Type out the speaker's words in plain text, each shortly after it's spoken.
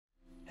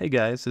Hey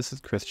guys, this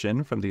is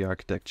Christian from the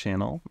Architect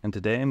channel, and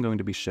today I'm going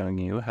to be showing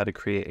you how to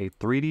create a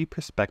 3D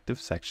perspective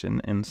section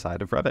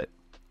inside of Revit.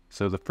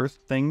 So the first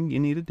thing you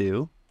need to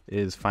do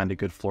is find a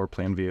good floor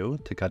plan view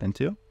to cut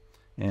into.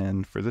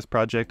 And for this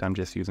project, I'm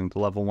just using the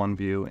level 1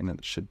 view, and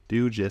it should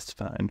do just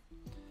fine.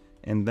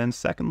 And then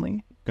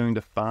secondly, going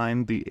to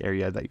find the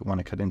area that you want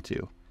to cut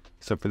into.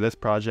 So for this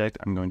project,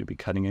 I'm going to be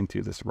cutting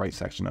into this right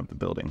section of the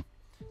building.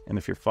 And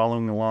if you're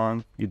following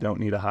along, you don't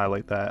need to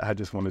highlight that. I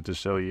just wanted to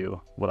show you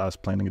what I was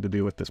planning to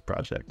do with this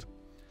project.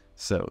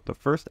 So the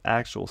first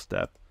actual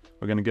step,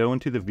 we're going to go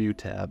into the View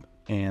tab,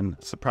 and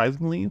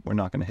surprisingly, we're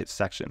not going to hit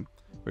Section.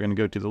 We're going to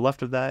go to the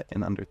left of that,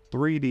 and under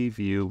 3D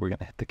View, we're going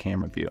to hit the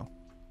Camera View.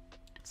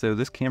 So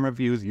this camera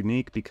view is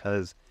unique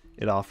because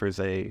it offers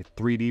a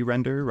 3D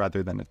render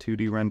rather than a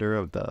 2D render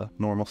of the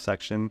normal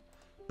section.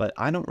 But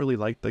I don't really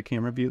like the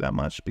camera view that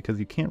much because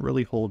you can't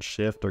really hold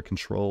Shift or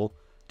Control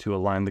to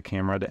align the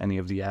camera to any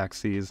of the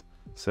axes.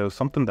 So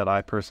something that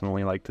I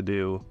personally like to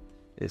do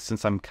is,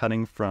 since I'm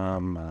cutting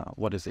from,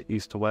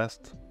 east to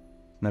west?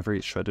 Never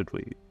eat shredded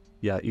wheat.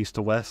 Yeah, east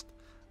to west.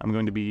 I'm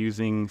going to be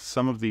using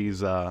some of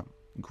these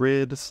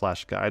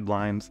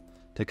grid/guidelines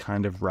to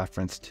kind of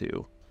reference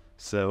to.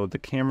 So the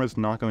camera's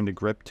not going to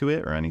grip to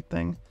it or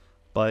anything,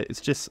 but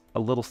it's just a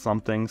little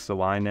something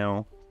so I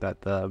know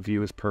that the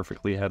view is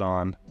perfectly head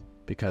on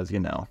because, you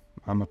know,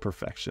 I'm a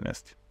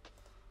perfectionist.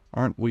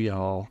 Aren't we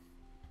all?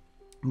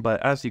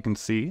 But as you can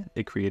see,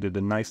 it created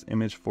a nice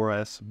image for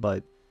us,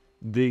 but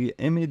the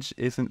image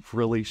isn't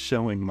really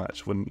showing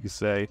much, wouldn't you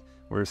say?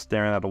 We're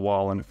staring at a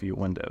wall and a few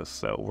windows.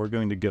 So we're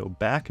going to go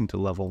back into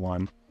level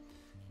 1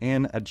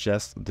 and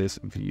adjust this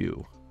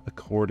view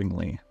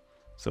accordingly.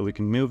 So we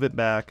can move it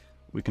back.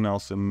 We can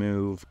also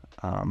move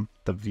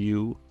the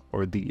view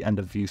or the end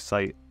of view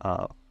site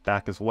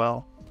back as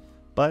well.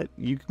 But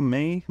you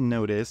may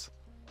notice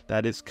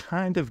that it's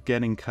kind of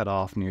getting cut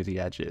off near the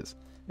edges.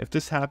 If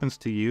this happens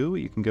to you,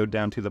 you can go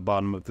down to the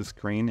bottom of the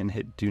screen and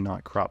hit Do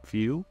Not Crop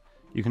View.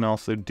 You can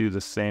also do the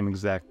same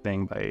exact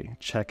thing by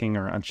checking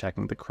or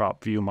unchecking the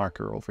crop view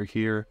marker over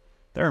here.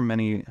 There are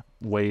many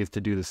ways to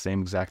do the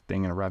same exact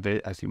thing in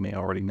Revit, as you may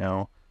already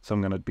know, so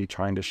I'm going to be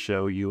trying to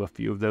show you a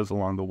few of those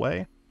along the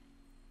way.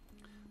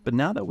 But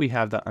now that we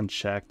have that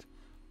unchecked,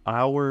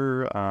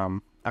 our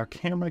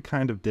camera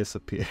kind of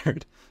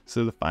disappeared.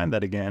 So to find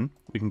that again,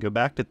 we can go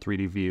back to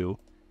 3D View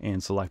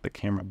and select the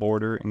camera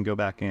border and go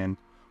back in.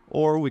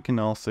 Or we can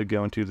also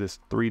go into this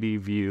 3D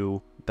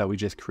view that we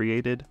just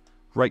created,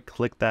 right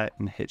click that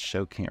and hit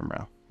Show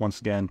Camera. Once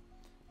again,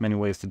 many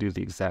ways to do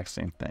the exact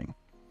same thing.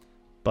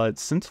 But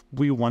since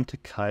we want to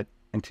cut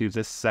into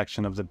this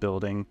section of the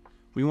building,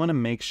 we want to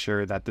make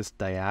sure that this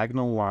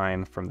diagonal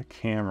line from the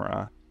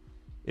camera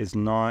is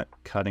not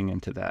cutting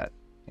into that.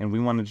 And we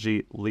want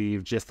to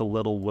leave just a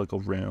little wiggle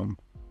room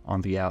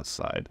on the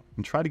outside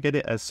and try to get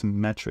it as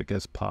symmetric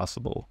as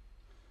possible.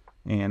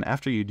 And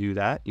after you do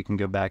that, you can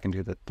go back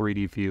into the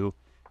 3D view,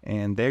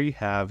 and there you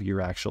have your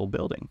actual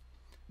building.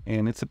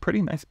 And it's a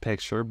pretty nice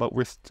picture, but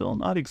we're still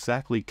not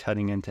exactly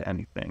cutting into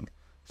anything.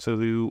 So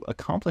to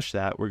accomplish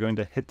that, we're going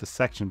to hit the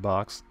section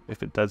box.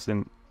 If it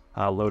doesn't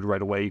load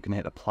right away, you can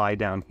hit Apply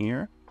down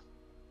here.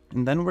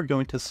 And then we're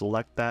going to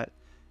select that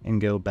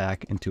and go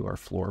back into our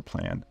floor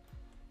plan.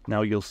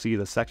 Now you'll see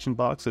the section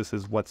box. This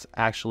is what's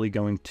actually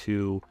going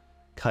to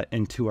cut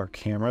into our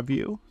camera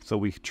view. So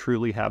we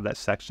truly have that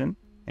section.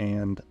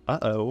 And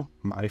uh-oh,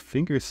 my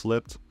finger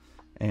slipped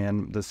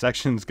and the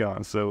section's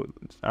gone. So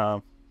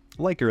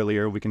like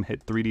earlier, we can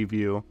hit 3D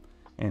view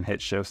and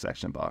hit show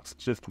section box.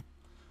 Just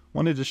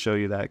wanted to show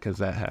you that because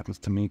that happens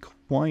to me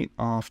quite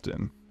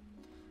often.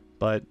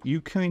 But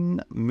you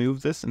can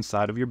move this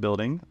inside of your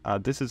building.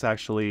 This is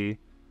actually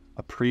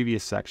a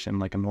previous section,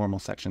 like a normal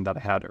section that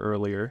I had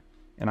earlier.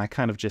 And I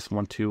kind of just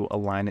want to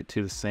align it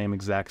to the same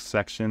exact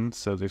section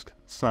so there's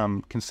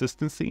some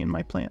consistency in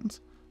my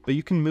plans. But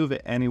you can move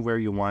it anywhere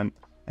you want.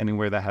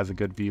 Anywhere that has a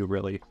good view,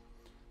 really.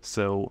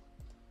 So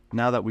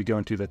now that we go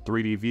into the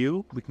 3D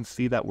view, we can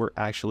see that we're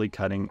actually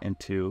cutting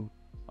into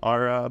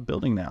our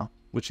building now,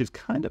 which is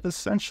kind of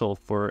essential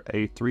for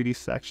a 3D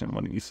section,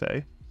 wouldn't you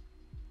say?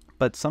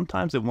 But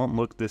sometimes it won't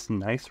look this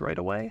nice right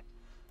away.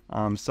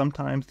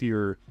 Sometimes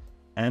your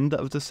end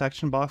of the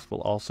section box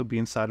will also be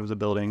inside of the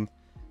building,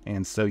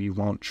 and so you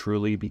won't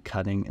truly be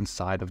cutting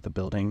inside of the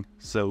building.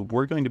 So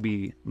we're going to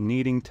be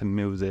needing to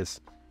move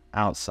this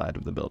outside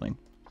of the building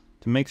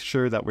to make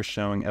sure that we're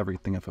showing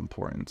everything of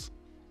importance.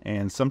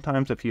 And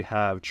sometimes if you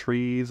have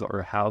trees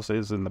or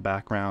houses in the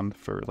background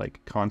for like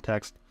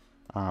context,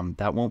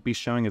 that won't be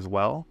showing as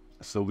well.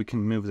 So we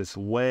can move this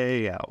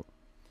way out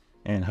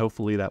and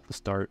hopefully that will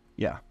start,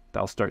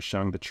 that'll start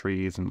showing the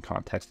trees and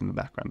context in the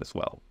background as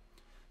well.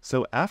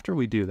 So after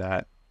we do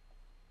that,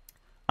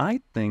 I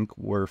think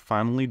we're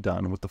finally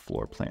done with the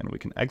floor plan. We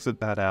can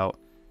exit that out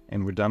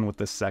and we're done with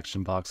this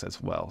section box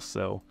as well.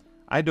 So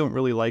I don't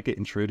really like it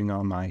intruding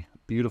on my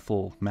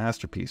beautiful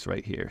masterpiece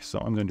right here. So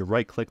I'm going to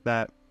right click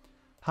that,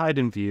 hide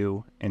in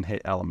view, and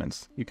hit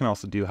elements. You can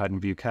also do hide in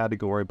view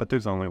category, but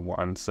there's only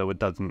one, so it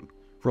doesn't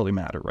really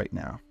matter right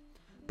now.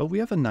 But we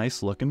have a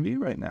nice looking view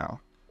right now.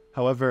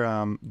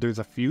 However, there's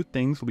a few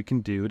things we can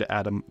do to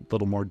add a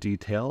little more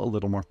detail, a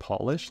little more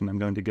polish, and I'm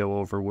going to go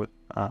over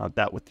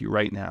that with you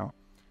right now.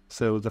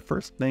 So the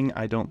first thing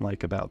I don't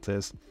like about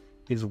this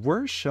is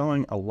we're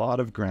showing a lot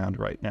of ground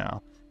right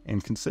now.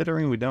 And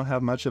considering we don't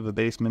have much of a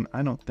basement,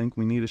 I don't think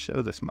we need to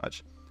show this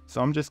much.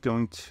 So I'm just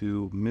going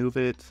to move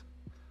it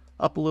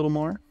up a little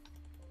more.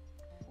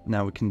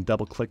 Now we can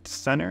double click to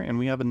center and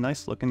we have a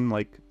nice looking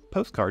like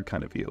postcard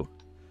kind of view.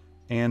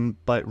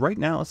 But right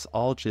now it's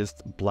all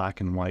just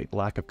black and white,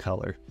 lack of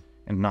color.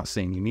 And I'm not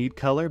saying you need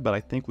color, but I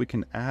think we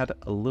can add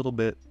a little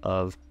bit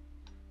of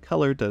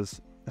color to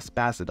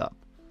spaz it up.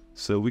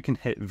 So we can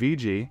hit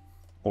VG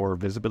or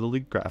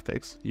visibility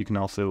graphics. You can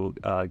also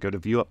go to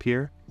view up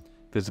here,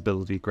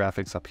 visibility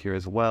graphics up here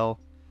as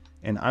well.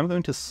 And I'm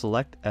going to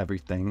select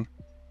everything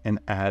and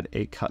add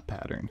a cut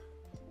pattern.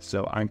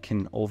 So I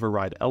can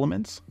override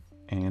elements,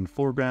 and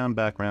foreground,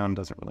 background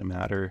doesn't really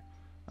matter.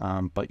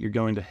 But you're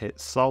going to hit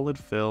solid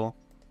fill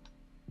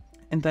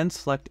and then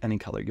select any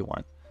color you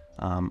want.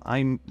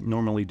 I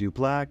normally do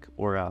black,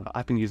 or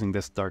I've been using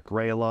this dark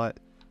gray a lot.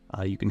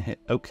 You can hit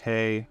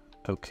OK,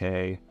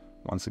 OK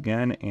once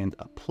again, and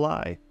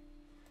apply.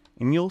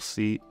 And you'll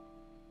see,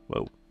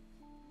 whoa,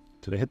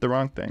 did I hit the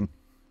wrong thing?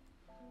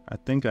 I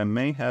think I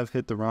may have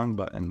hit the wrong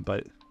button,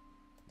 but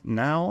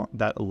now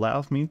that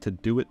allows me to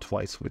do it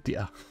twice with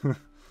you.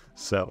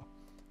 So,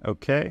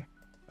 OK,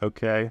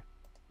 OK,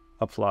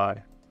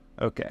 apply.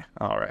 Okay,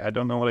 all right, I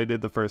don't know what I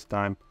did the first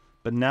time,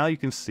 but now you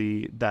can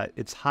see that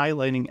it's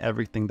highlighting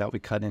everything that we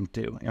cut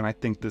into, and I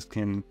think this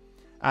can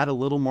add a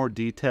little more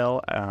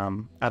detail,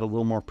 add a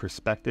little more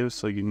perspective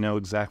so you know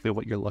exactly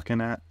what you're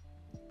looking at,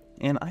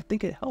 and I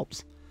think it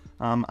helps.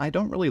 I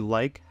don't really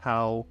like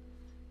how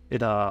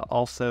it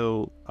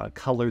also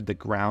colored the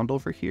ground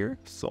over here,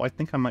 so I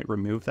think I might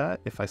remove that.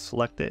 If I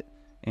select it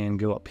and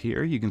go up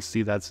here, you can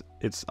see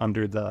it's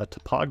under the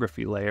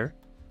topography layer.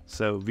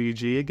 So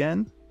VG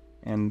again.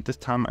 And this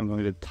time I'm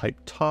going to type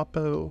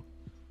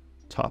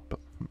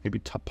maybe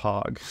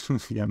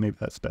topog. Yeah, maybe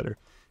that's better.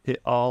 Hit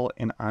all,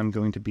 and I'm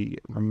going to be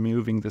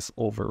removing this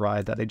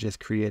override that I just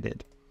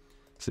created.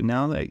 So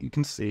now that you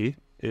can see,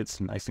 it's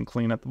nice and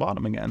clean at the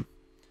bottom again.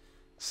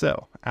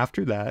 So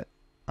after that,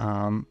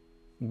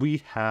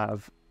 we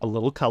have a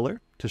little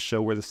color to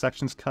show where the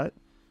section's cut.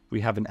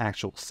 We have an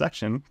actual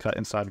section cut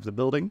inside of the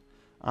building.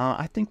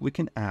 I think we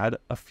can add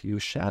a few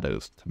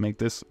shadows to make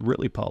this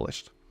really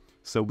polished.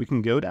 So we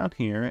can go down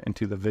here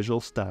into the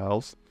visual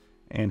styles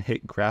and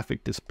hit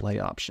graphic display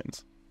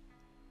options.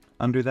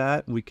 Under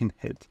that, we can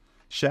hit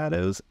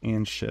shadows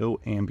and show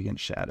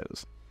ambient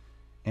shadows.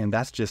 And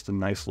that's just a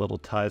nice little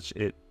touch.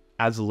 It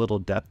adds a little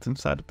depth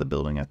inside of the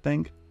building, I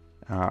think.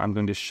 I'm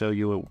going to show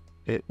you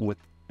it with,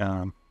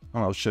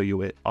 I'll show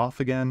you it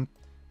off again,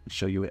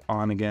 show you it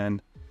on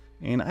again.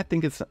 And I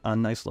think it's a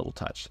nice little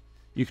touch.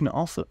 You can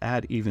also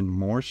add even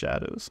more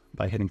shadows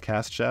by hitting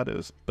cast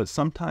shadows, but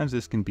sometimes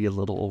this can be a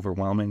little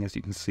overwhelming, as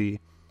you can see.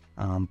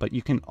 But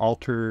you can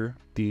alter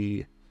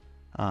the,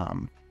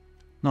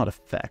 not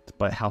effect,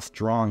 but how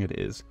strong it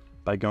is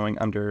by going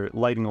under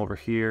lighting over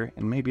here,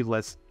 and maybe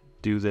let's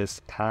do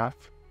this half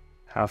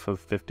of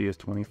 50 is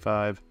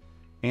 25.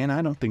 And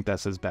I don't think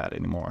that's as bad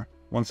anymore.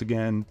 Once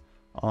again,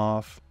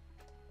 off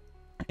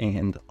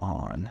and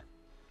on.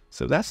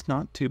 So that's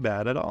not too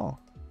bad at all.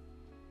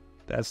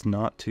 That's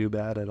not too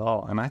bad at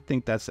all. And I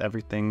think that's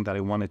everything that I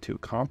wanted to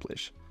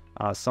accomplish.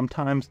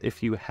 Sometimes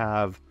if you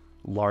have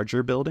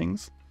larger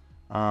buildings,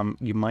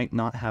 you might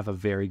not have a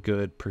very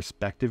good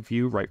perspective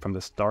view right from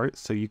the start.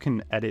 So you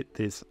can edit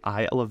this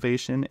eye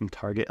elevation and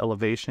target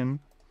elevation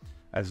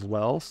as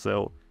well.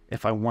 So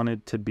if I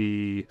wanted to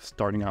be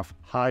starting off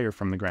higher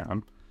from the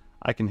ground,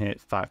 I can hit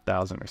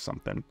 5,000 or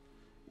something.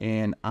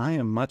 And I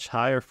am much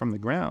higher from the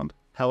ground.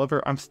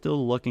 However, I'm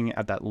still looking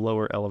at that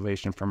lower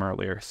elevation from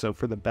earlier. So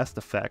for the best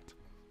effect,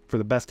 for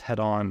the best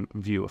head-on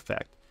view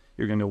effect,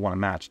 you're going to want to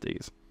match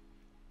these.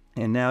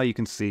 And now you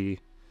can see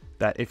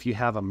that if you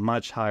have a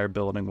much higher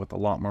building with a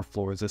lot more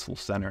floors, this will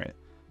center it.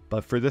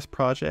 But for this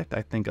project,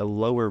 I think a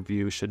lower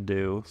view should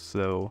do.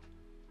 So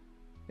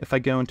if I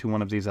go into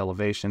one of these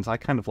elevations, I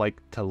kind of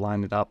like to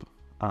line it up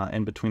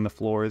in between the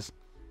floors,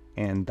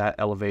 and that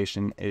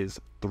elevation is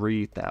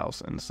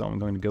 3,000. So I'm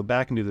going to go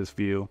back into this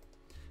view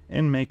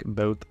and make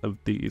both of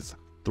these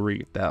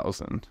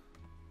 3,000.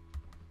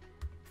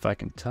 If I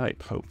can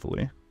type,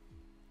 hopefully.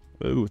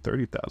 Ooh,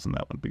 30,000,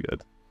 that would be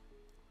good.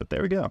 But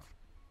there we go.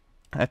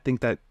 I think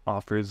that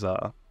offers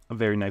a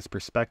very nice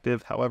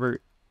perspective.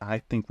 However, I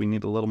think we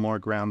need a little more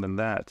ground than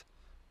that.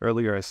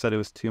 Earlier I said it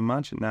was too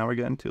much, and now we're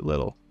getting too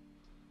little.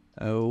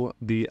 Oh,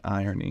 the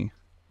irony.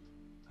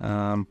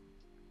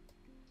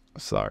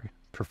 Sorry,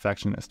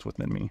 perfectionist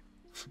within me.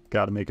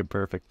 Gotta make it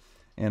perfect.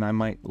 And I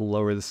might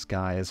lower the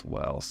sky as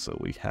well, so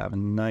we have a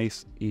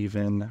nice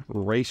even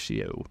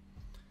ratio.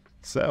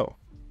 So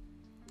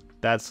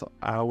that's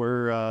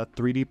our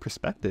 3D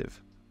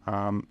perspective.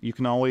 You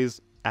can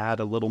always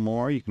add a little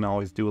more, you can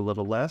always do a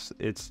little less.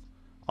 It's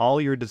all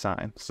your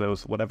design, so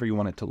it's whatever you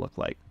want it to look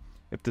like.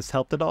 If this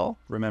helped at all,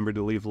 remember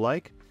to leave a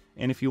like,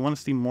 and if you want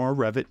to see more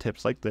Revit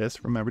tips like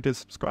this, remember to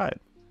subscribe.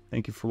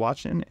 Thank you for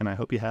watching, and I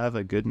hope you have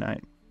a good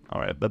night. All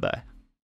right, bye-bye.